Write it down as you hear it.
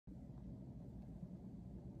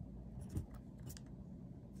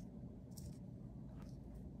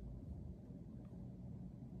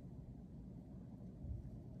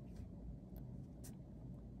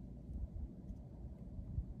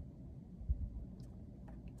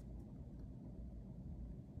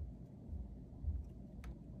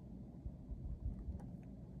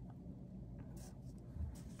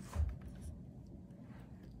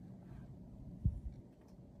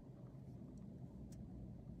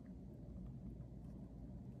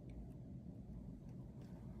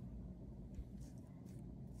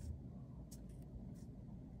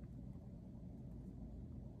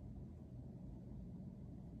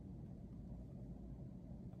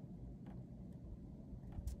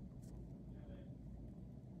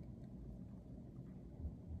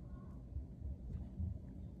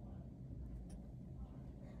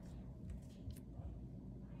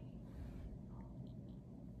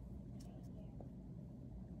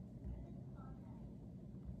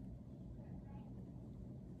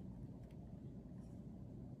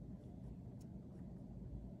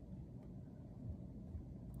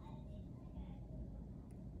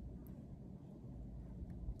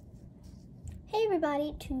Hey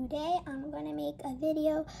everybody, today I'm going to make a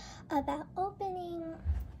video about opening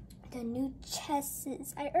the new chests.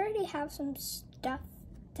 I already have some stuff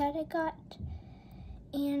that I got,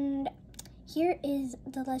 and here is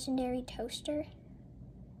the legendary toaster.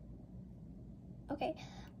 Okay,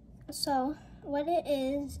 so what it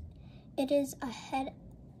is a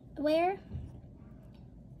headwear.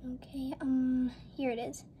 Okay, here it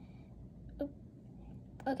is.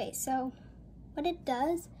 Okay, so what it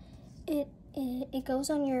does, it goes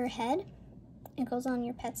on your head, it goes on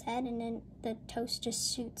your pet's head, and then the toast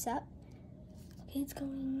just shoots up. Okay, it's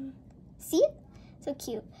going, see it? So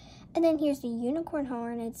cute. And then here's the unicorn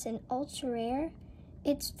horn. It's an ultra rare.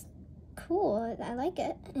 It's cool, I like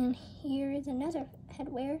it. And here's another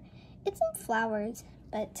headwear. It's some flowers,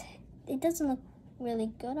 but it doesn't look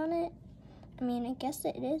really good on it. I mean, I guess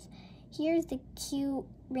it is. Here's the cute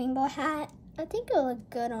rainbow hat. I think it'll look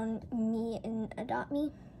good on me and Adopt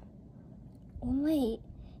Me. Oh wait,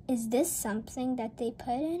 is this something that they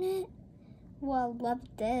put in it? Well, love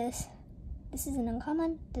this. This is an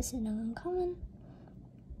uncommon. This is an uncommon.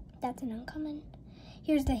 That's an uncommon.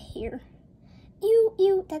 Here's the hair.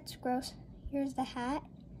 Ew, that's gross. Here's the hat.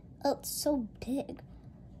 Oh, it's so big.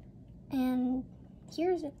 And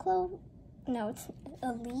here's a clove. No, it's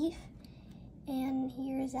a leaf. And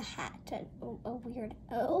here's a hat. A weird.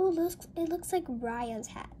 Oh, it looks like Raya's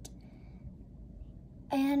hat.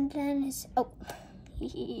 And then his,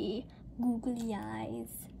 googly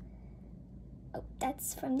eyes. Oh,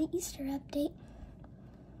 that's from the Easter update.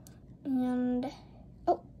 And,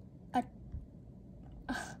 I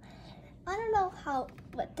don't know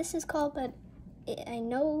what this is called, but I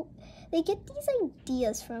know they get these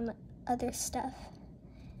ideas from other stuff.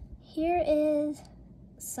 Here is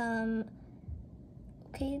some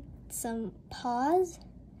paws.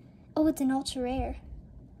 Oh, it's an ultra rare.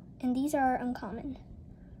 And these are uncommon.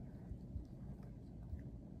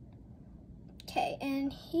 Okay,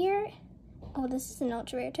 and here, oh, this is an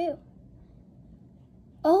ultra rare too.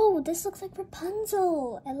 Oh, this looks like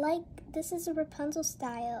Rapunzel. This is a Rapunzel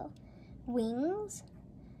style. Wings.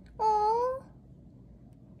 Oh.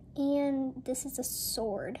 And this is a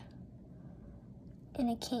sword. And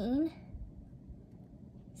a cane.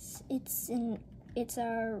 It's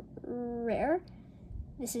a rare.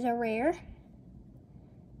 This is a rare.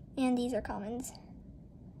 And these are commons.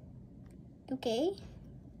 Okay.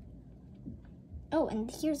 Oh,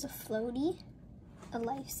 and here's a floaty, a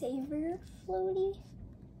lifesaver floaty.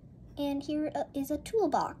 And here is a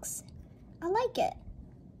toolbox. I like it.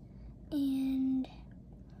 And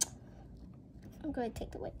I'm going to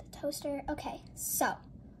take away the toaster. Okay, so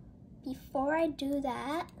before I do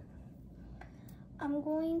that, I'm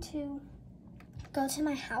going to go to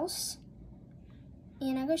my house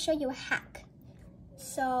and I'm going to show you a hack.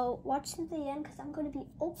 So watch to the end because I'm going to be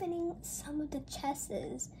opening some of the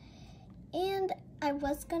chests. And I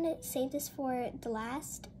was gonna save this for the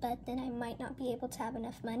last, but then I might not be able to have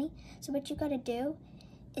enough money. So what you gotta do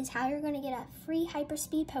is how you're gonna get a free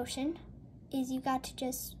hyperspeed potion is you got to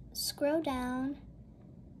just scroll down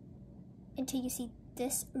until you see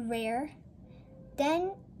this rare.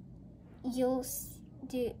 Then it'll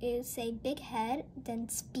say big head, then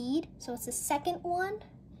speed. So it's the second one,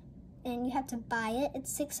 and you have to buy it. It's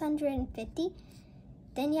 650.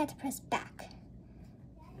 Then you have to press back.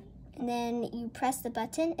 And then you press the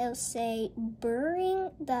button, it'll say brewing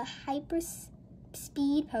the hyper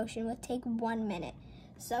speed potion will take 1 minute.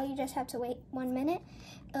 So you just have to wait 1 minute.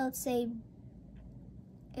 It'll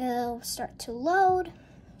start to load.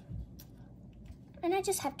 And I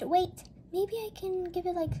just have to wait. Maybe I can give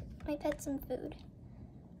it like my pet some food.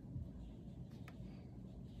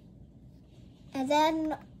 And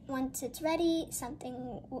then once it's ready,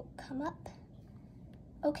 something will come up.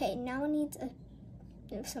 Okay, now it needs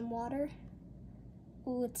some water.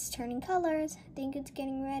 Ooh, it's turning colors. I think it's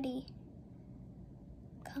getting ready.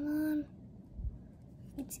 Come on.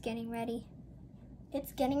 It's getting ready.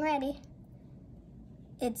 It's getting ready.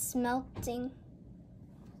 It's melting.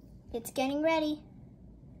 It's getting ready.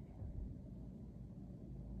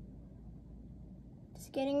 It's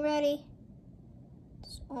getting ready.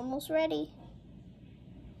 It's almost ready.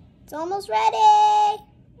 It's almost ready.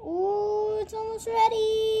 Ooh, it's almost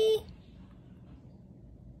ready.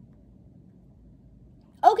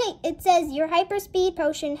 Okay, it says your hyperspeed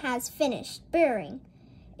potion has finished brewing.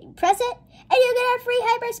 You press it, and you get a free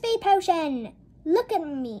hyperspeed potion. Look at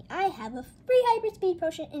me. I have a free hyperspeed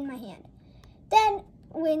potion in my hand. Then,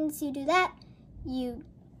 once you do that, you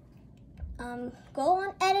go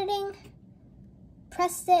on editing,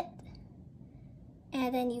 press it,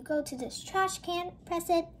 and then you go to this trash can,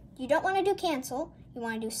 press it. You don't want to do cancel. You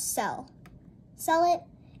want to do sell. Sell it,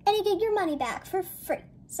 and you get your money back for free.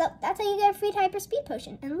 So that's how you get a free hyper speed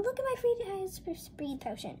potion. And look at my free hyper speed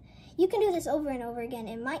potion. You can do this over and over again.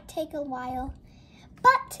 It might take a while,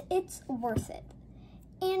 but it's worth it.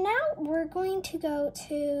 And now we're going to go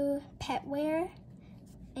to Petware,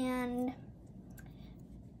 and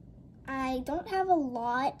I don't have a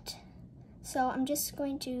lot, so I'm just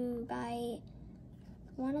going to buy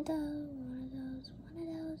one of those,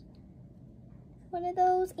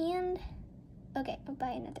 and okay, I'll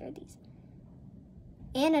buy another of these.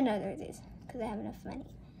 And another of these, because I have enough money.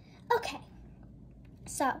 Okay,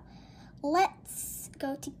 so let's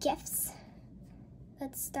go to gifts.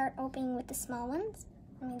 Let's start opening with the small ones.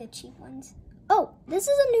 I mean the cheap ones. Oh, this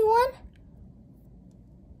is a new one.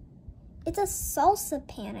 It's a salsa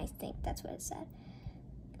pan, I think that's what it said.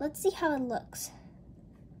 Let's see how it looks.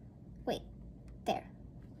 Wait, there.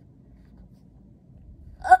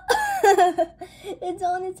 It's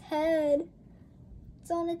on its head.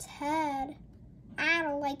 It's on its head. I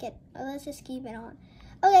don't like it. Let's just keep it on.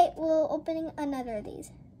 Okay, we're opening another of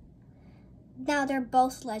these. Now they're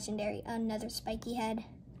both legendary. Another spiky head.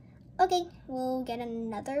 Okay, we'll get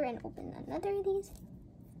another and open another of these.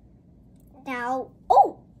 Now,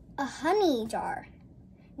 oh, a honey jar.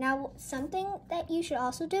 Now, something that you should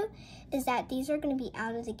also do is that these are going to be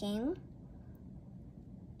out of the game.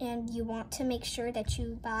 And you want to make sure that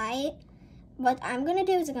you buy. What I'm going to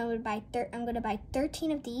do is I'm going to buy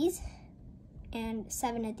 13 of these and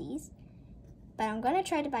 7 of these. But I'm going to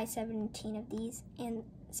try to buy 17 of these and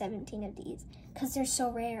 17 of these because they're so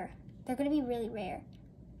rare. They're going to be really rare.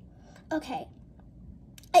 Okay.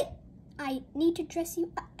 I need to dress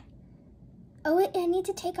you up. Oh, wait, I need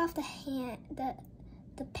to take off the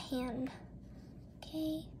pan.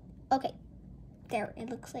 Okay. Okay. There, it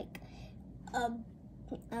looks like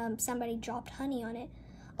somebody dropped honey on it.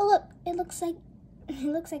 Oh, look, it looks like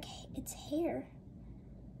it's hair.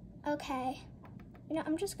 Okay. You know,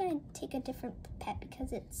 I'm just going to take a different pet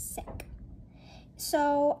because it's sick.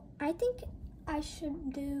 So, I think I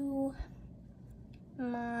should do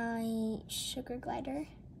my sugar glider.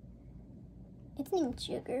 It's named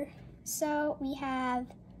Sugar. So, we have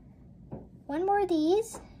one more of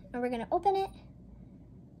these, and we're going to open it.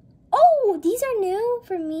 Oh, these are new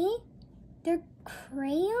for me. They're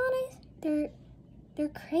crayons. They're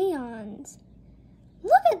crayons.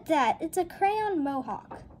 Look at that. It's a crayon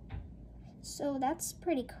mohawk. So that's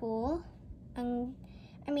pretty cool. I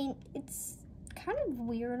mean, it's kind of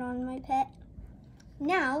weird on my pet.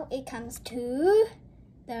 Now it comes to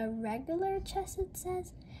the regular chest, it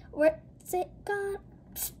says. Where's it gone?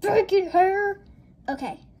 Spiky hair.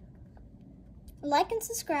 Okay. Like and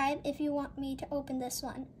subscribe if you want me to open this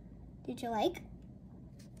one. Did you like?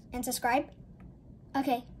 And subscribe?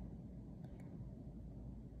 Okay.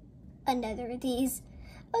 Another of these.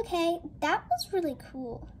 Okay, that was really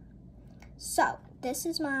cool. So, this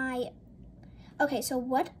is my... Okay, so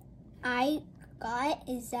what I got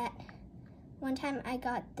is that one time I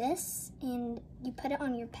got this, and you put it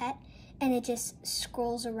on your pet, and it just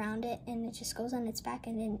scrolls around it, and it just goes on its back,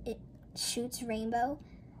 and then it shoots rainbow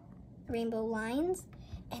lines,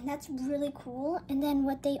 and that's really cool. And then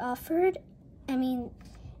what they offered, I mean,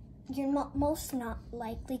 you're most not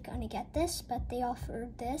likely gonna get this, but they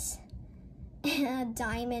offered this, a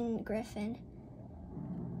diamond griffin,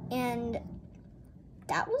 and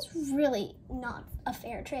that was really not a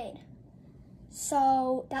fair trade.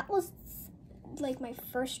 So that was like my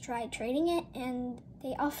first try trading it, and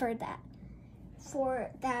they offered that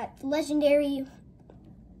for that legendary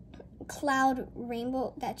cloud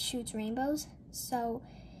rainbow that shoots rainbows. So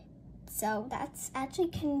that's actually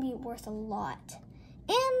can be worth a lot.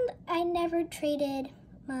 And I never traded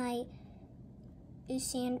my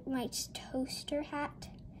toaster hat.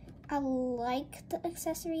 I like the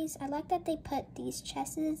accessories. I like that they put these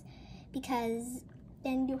chests because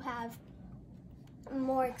then you have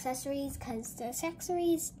more accessories, because the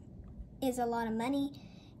accessories is a lot of money,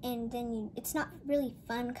 and then it's not really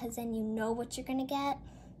fun because then you know what you're gonna get.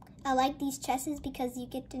 I like these chests because you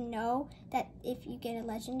get to know that if you get a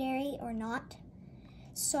legendary or not.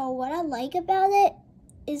 So what I like about it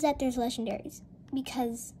is that there's legendaries,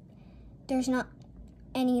 because there's not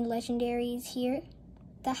any legendaries here.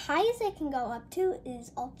 The highest it can go up to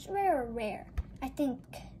is ultra rare or rare, I think.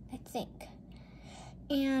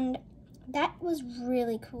 And that was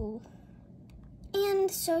really cool.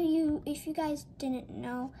 And so if you guys didn't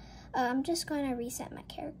know, I'm just going to reset my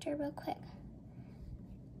character real quick.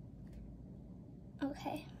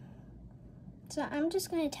 Okay. So I'm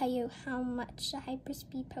just going to tell you how much the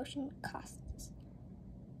hyperspeed potion costs.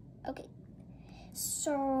 Okay.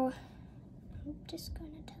 So I'm just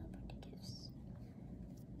going to teleport to gifts.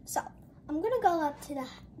 So I'm going to go up to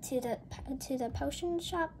to the potion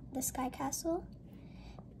shop, the Sky Castle.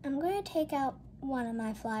 I'm going to take out one of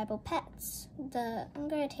my flyable pets. I'm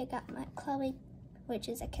going to take out my Chloe, which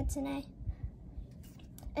is a kitsune.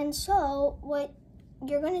 And so what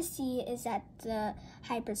you're going to see is that the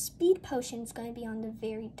hyper speed potion is going to be on the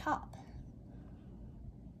very top.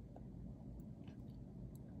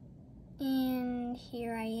 And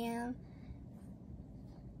here I am.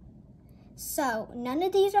 So none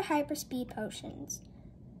of these are hyper speed potions.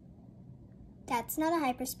 That's not a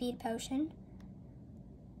hyper speed potion.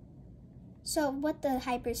 So what the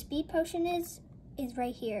hyper speed potion is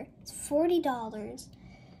right here. It's $40.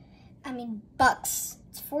 I mean bucks.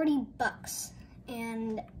 It's $40.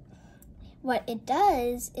 And what it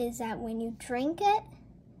does is that when you drink it,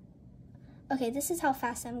 okay, this is how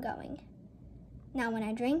fast I'm going. Now when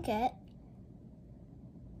I drink it,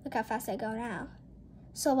 look how fast I go now.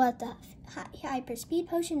 So what the hyper speed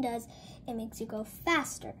potion does, it makes you go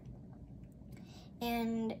faster.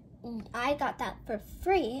 And I got that for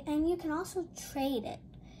free, and you can also trade it.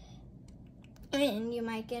 And you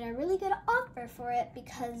might get a really good offer for it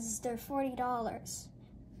because they're $40.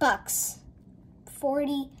 Bucks.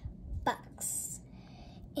 $40.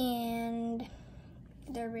 And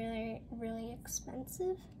they're really, really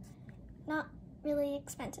expensive. Not really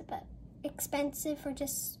expensive, but expensive for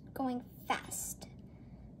just going fast.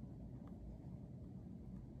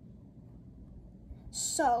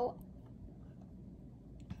 So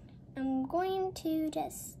I'm going to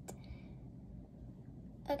just,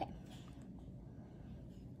 okay.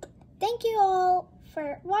 Thank you all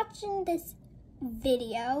for watching this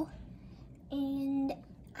video, and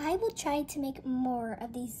I will try to make more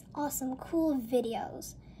of these awesome, cool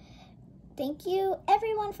videos. Thank you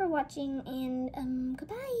everyone for watching, and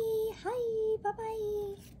goodbye. Hi,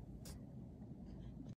 bye-bye.